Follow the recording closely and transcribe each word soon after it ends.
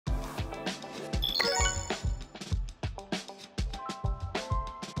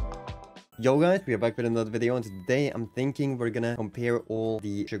Yo guys, we are back with another video, and today I'm thinking we're gonna compare all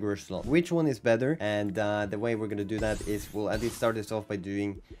the sugar rush slots. Which one is better? And the way we're gonna do that is we'll at least start this off by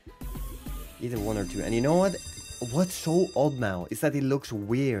doing either one or two. And you know what? What's so odd now is that it looks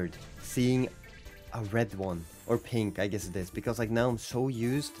weird seeing a red one, or pink, I guess it is, because like now I'm so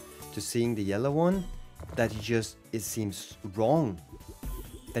used to seeing the yellow one that it seems wrong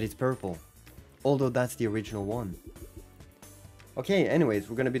that it's purple, although that's the original one. Okay, anyways,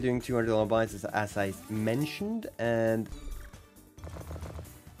 we're gonna be doing $200 buys as I mentioned, and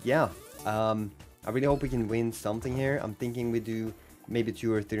yeah, I really hope we can win something here. I'm thinking we do maybe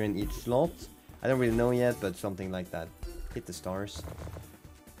 2 or 3 in each slot. I don't really know yet, but something like that. Hit the stars.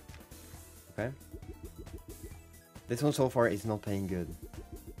 Okay. This one so far is not paying good.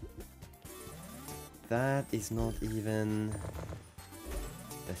 That is not even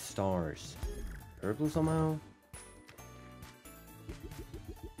the stars. Purple somehow?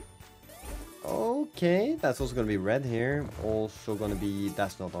 Okay, that's also gonna be red here. Also gonna be...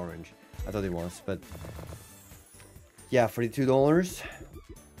 that's not orange. I thought it was, but... yeah, $42.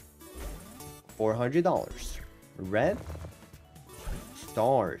 $400. Red.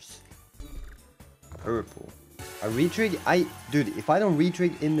 Stars. Purple. A retrig? Dude, if I don't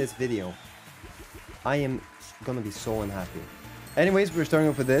retrig in this video, I am gonna be so unhappy. Anyways, we're starting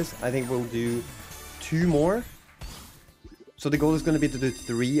off with this. I think we'll do 2 more. So the goal is gonna be to do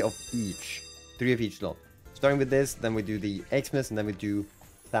 3 of each. 3 of each slot. Starting with this, then we do the Xmas, and then we do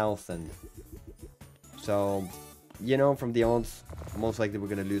 1000. So, you know, from the odds, most likely we're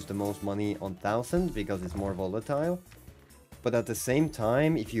gonna lose the most money on 1000 because it's more volatile. But at the same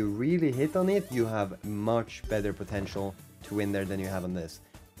time, if you really hit on it, you have much better potential to win there than you have on this.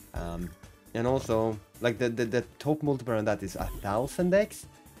 And also, like the top multiplier on that is 1000x,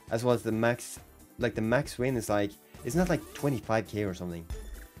 as well as the max, like the max win is like, it's not like 25k or something.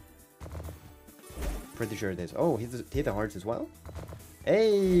 Pretty sure it is. Oh, hit the hearts as well.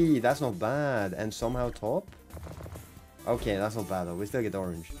 Hey, that's not bad. And somehow top. Okay, that's not bad though. We still get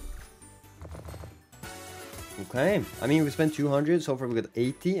orange. Okay. I mean, we spent 200. So far we got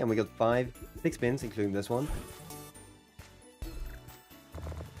 80, and we got 6 spins, including this one.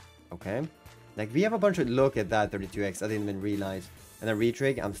 Okay. Like, we have a bunch of... look at that 32x. I didn't even realize. And a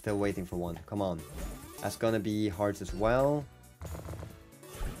retrig, I'm still waiting for one. Come on. That's gonna be hearts as well.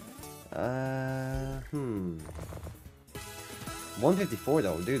 154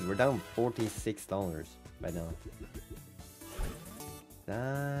 though, dude, we're down $46 right now.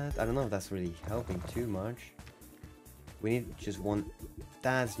 That, I don't know if that's really helping too much. We need just one.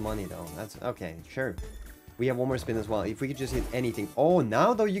 That's money though. That's okay, sure. We have one more spin as well. If we could just hit anything. Oh,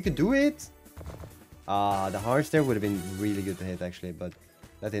 now though you could do it. The hearts there would have been really good to hit actually, but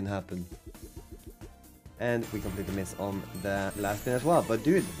that didn't happen. And we completely missed on the last spin as well. But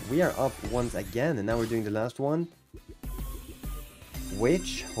dude, we are up once again, and now we're doing the last one,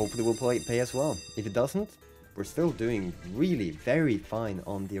 which hopefully will pay as well. If it doesn't, we're still doing really very fine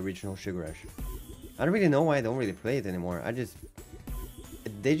on the original Sugar Rush. I don't really know why I don't really play it anymore.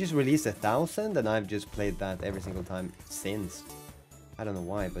 They just released 1000, and I've just played that every single time since. I don't know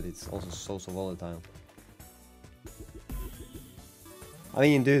why, but it's also so volatile. I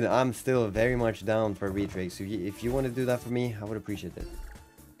mean, dude, I'm still very much down for a retrig, so if you want to do that for me, I would appreciate it.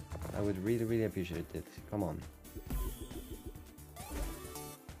 I would really, really appreciate it. Come on.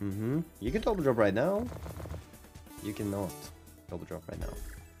 You can double drop right now. You cannot double drop right now.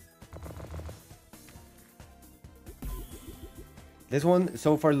 This one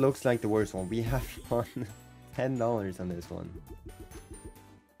so far looks like the worst one. We have won $10 on this one.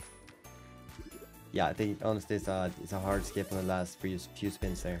 Yeah, I think honestly it's a hard skip on the last few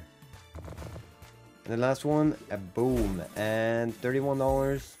spins there. And the last one, a boom, and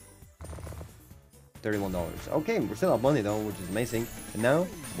 $31. $31. Okay, we're still up money though, which is amazing. And now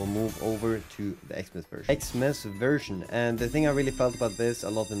we'll move over to the Xmas version. Xmas version, and the thing I really felt about this a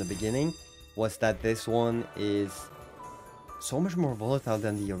lot in the beginning was that this one is so much more volatile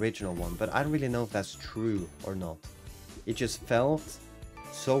than the original one, but I don't really know if that's true or not. It just felt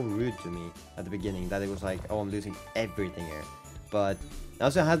so rude to me at the beginning that it was like, oh, I'm losing everything here. But I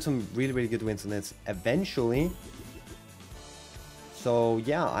also had some really, really good wins on this eventually. So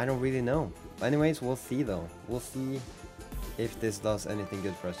yeah, I don't really know. Anyways, we'll see though. We'll see if this does anything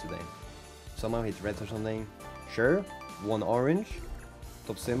good for us today. Somehow hit red or something. Sure. 1 orange.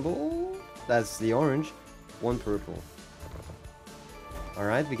 Top symbol. That's the orange. 1 purple.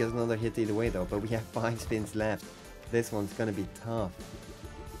 Alright, we get another hit either way though, but we have 5 spins left. This one's gonna be tough.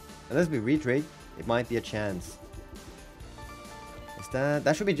 Unless we retrig, it might be a chance. Is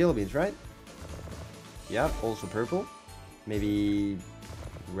that should be jelly beans, right? Yep, also purple. Maybe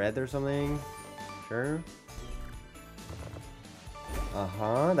red or something. Sure.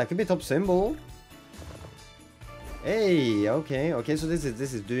 That could be top symbol. Hey, okay, so this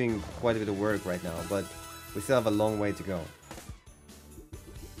is doing quite a bit of work right now, but we still have a long way to go.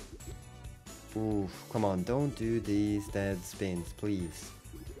 Oof, come on, don't do these dead spins, please.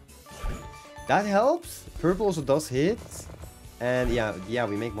 That helps. Purple also does hit. And yeah,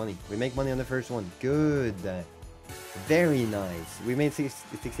 we make money. We make money on the first one. Good. Very nice. We made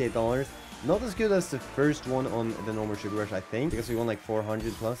 $68. Not as good as the first one on the normal Sugar Rush, I think, because we won like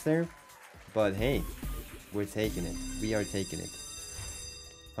 400 plus there. But hey, we're taking it. We are taking it.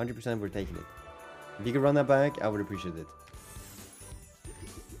 100% we're taking it. If you could run that back, I would appreciate it.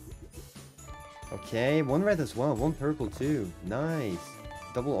 Okay, one red as well. One purple too. Nice.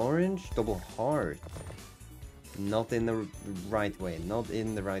 Double orange, double heart. Not in the right way. Not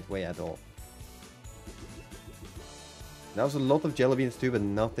in the right way at all. That was a lot of jelly beans too, but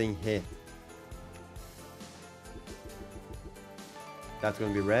nothing hit. That's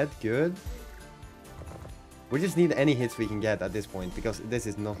going to be red. Good. We just need any hits we can get at this point, because this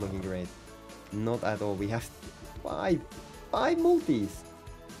is not looking great. Not at all. We have five multis.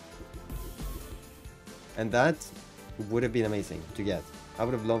 And that would have been amazing to get. I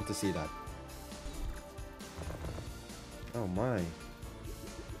would have loved to see that. Oh my.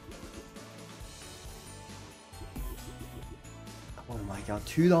 Oh my god,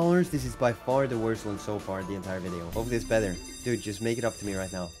 $2? This is by far the worst one so far the entire video. Hopefully it's better. Dude, just make it up to me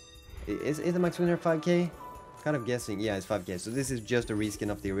right now. Is the max winner 5k? Kind of guessing. Yeah, it's 5k. So this is just a reskin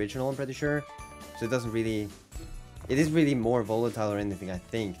of the original, I'm pretty sure. So it doesn't really... It is really more volatile or anything, I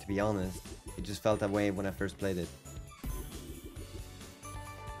think, to be honest. It just felt that way when I first played it.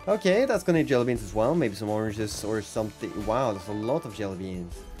 Okay, that's gonna need jelly beans as well. Maybe some oranges or something. Wow, there's a lot of jelly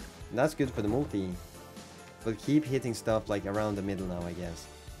beans. And that's good for the multi. But keep hitting stuff like around the middle now, I guess.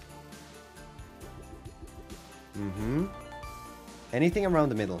 Anything around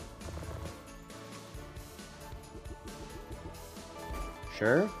the middle.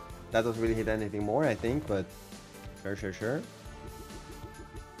 Sure. That doesn't really hit anything more, I think, but sure.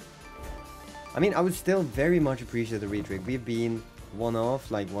 I mean, I would still very much appreciate the retrig. We've been one off,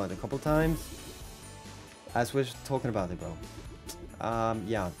 like, what, a couple times? As we're talking about it, bro.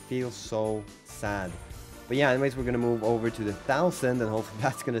 Yeah, feels so sad. But yeah, anyways, we're gonna move over to the 1,000, and hopefully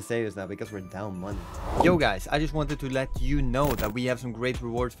that's gonna save us now, because we're down money. Yo guys, I just wanted to let you know that we have some great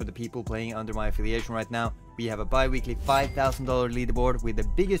rewards for the people playing under my affiliation right now. We have a bi-weekly $5,000 leaderboard, with the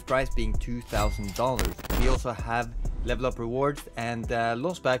biggest prize being $2,000. We also have level up rewards and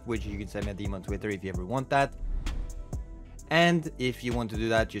lost back, which you can send me a DM on Twitter if you ever want that. And if you want to do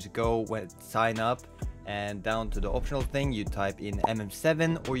that, just go sign up, and down to the optional thing you type in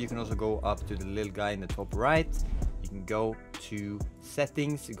MM7, or you can also go up to the little guy in the top right. You can go to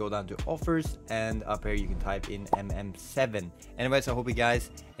settings, go down to offers, and up here you can type in MM7. Anyways, I hope you guys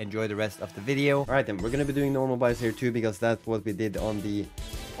enjoy the rest of the video. Alright then, we're gonna be doing normal buys here too, because that's what we did on the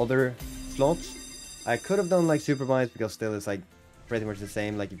other slots. I could have done like super buys, because still it's like pretty much the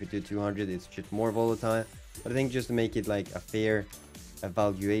same. Like if you do 200, it's just more volatile. But I think just to make it like a fair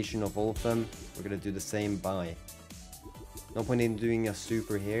evaluation of all of them, we're gonna do the same buy. No point in doing a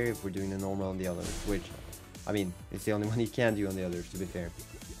super here if we're doing the normal on the others, which, I mean, it's the only one you can do on the others, to be fair.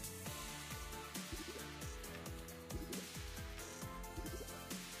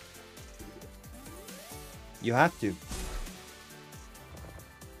 You have to.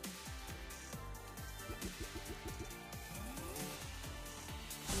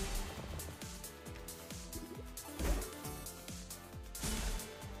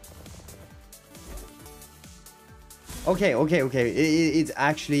 Okay. It's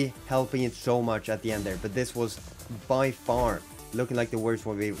actually helping it so much at the end there, but this was by far looking like the worst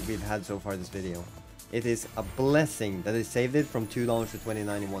one we've had so far this video. It is a blessing that it saved it from $2 to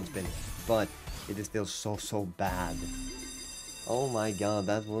 29 in one spin, but it is still so bad. Oh my god,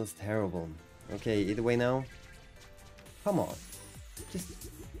 that was terrible. Okay, either way now. Come on. Just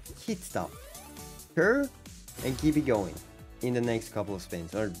hit stuff. Sure, and keep it going in the next couple of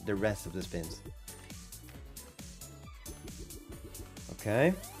spins, or the rest of the spins.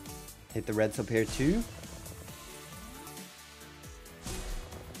 Okay, hit the reds up here too.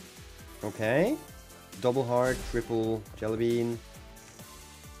 Okay, double heart, triple jelly bean.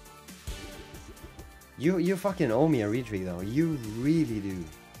 You fucking owe me a retrig though. You really do.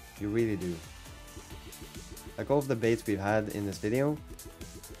 You really do. Like all of the baits we've had in this video,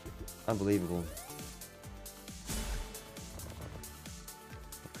 unbelievable.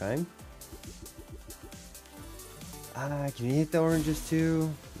 Okay. Can you hit the oranges too?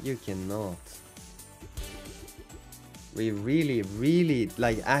 You cannot. We really,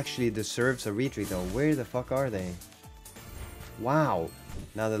 like, actually deserves a retreat though. Where the fuck are they? Wow.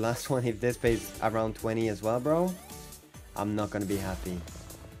 Now the last one, if this pays around 20 as well, bro, I'm not gonna be happy.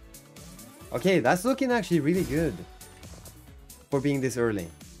 Okay, that's looking actually really good for being this early.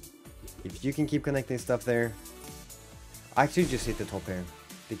 If you can keep connecting stuff there. Actually, just hit the top here,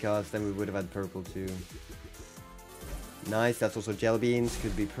 because then we would have had purple too. Nice, that's also jelly beans.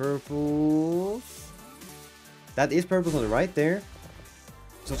 Could be purples. That is purple on the right there.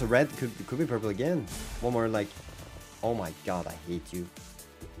 It's also red. Could be purple again. One more, like... Oh my god, I hate you.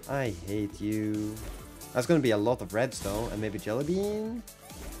 I hate you. That's gonna be a lot of reds though. And maybe jelly bean?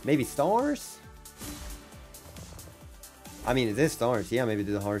 Maybe stars? I mean, it is stars. Yeah, maybe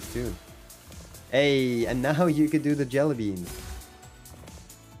do the hearts too. Hey, and now you could do the jelly bean.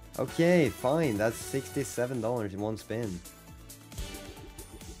 Okay, fine. That's $67 in one spin.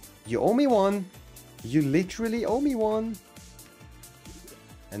 You owe me one. You literally owe me one.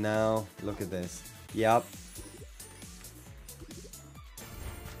 And now, look at this. Yep.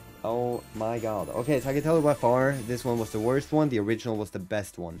 Oh my god. Okay, so I can tell you by far, this one was the worst one. The original was the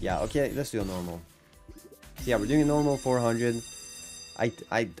best one. Yeah, okay, let's do a normal. So yeah, we're doing a normal 400.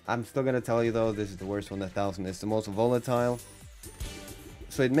 I'm still gonna tell you though, this is the worst one. 1,000 is the most volatile.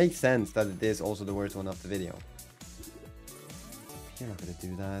 So it makes sense that it is also the worst one of the video. You're not gonna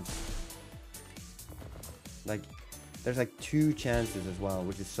do that. Like, there's like 2 chances as well,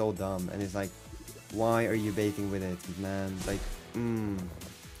 which is so dumb. And it's like, why are you baiting with it, man? Like,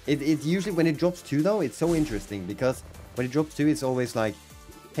 It usually, when it drops 2 though, it's so interesting. Because when it drops 2, it's always like,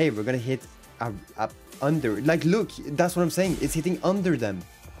 hey, we're gonna hit a under. Like, look, that's what I'm saying. It's hitting under them.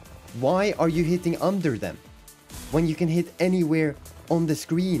 Why are you hitting under them when you can hit anywhere on the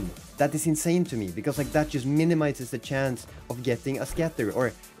screen? That is insane to me, because like that just minimizes the chance of getting a scatter.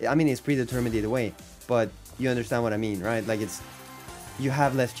 Or, I mean, it's predetermined either way, but you understand what I mean, right? Like, it's, you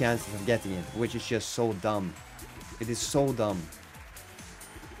have less chances of getting it, which is just so dumb. It is so dumb.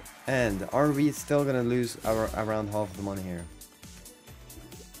 And are we still gonna lose around half of the money here?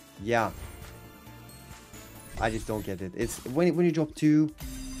 Yeah. I just don't get it. It's when you drop 2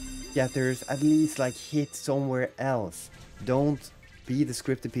 scatters, at least like hit somewhere else. Don't be the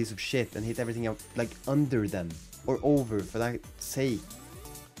scripted piece of shit and hit everything out like under them or over, for that sake.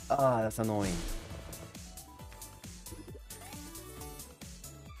 Ah, that's annoying.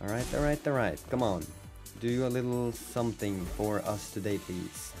 Alright. Come on. Do a little something for us today,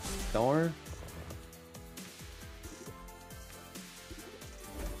 please. Star.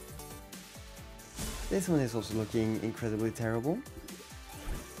 This one is also looking incredibly terrible.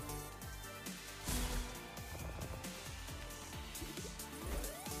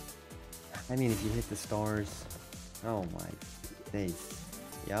 I mean, if you hit the stars... Oh my days.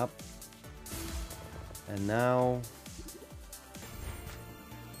 Yup. And now...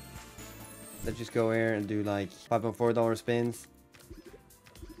 let's just go here and do like $5.4 spins.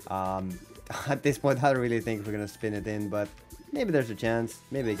 At this point, I don't really think we're gonna spin it in, but maybe there's a chance.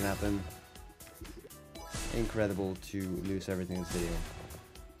 Maybe it can happen. Incredible to lose everything in this video.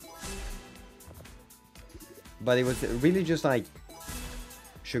 But it was really just like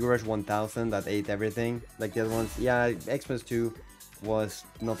Sugar Rush 1000 that ate everything. Like the other ones, yeah, Xmas 2 was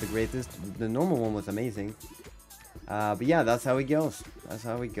not the greatest. The normal one was amazing. But yeah, that's how it goes. That's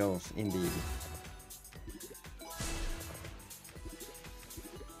how it goes, indeed.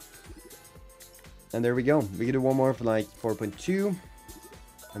 And there we go. We can do one more for like 4.2.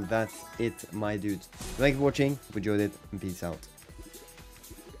 And that's it, my dudes. Thank you for watching. Hope you enjoyed it. And peace out.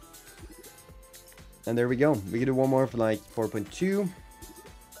 And there we go. We can do one more for like 4.2.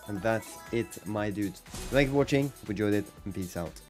 And that's it, my dudes. Thank you for watching. Hope you enjoyed it. And peace out.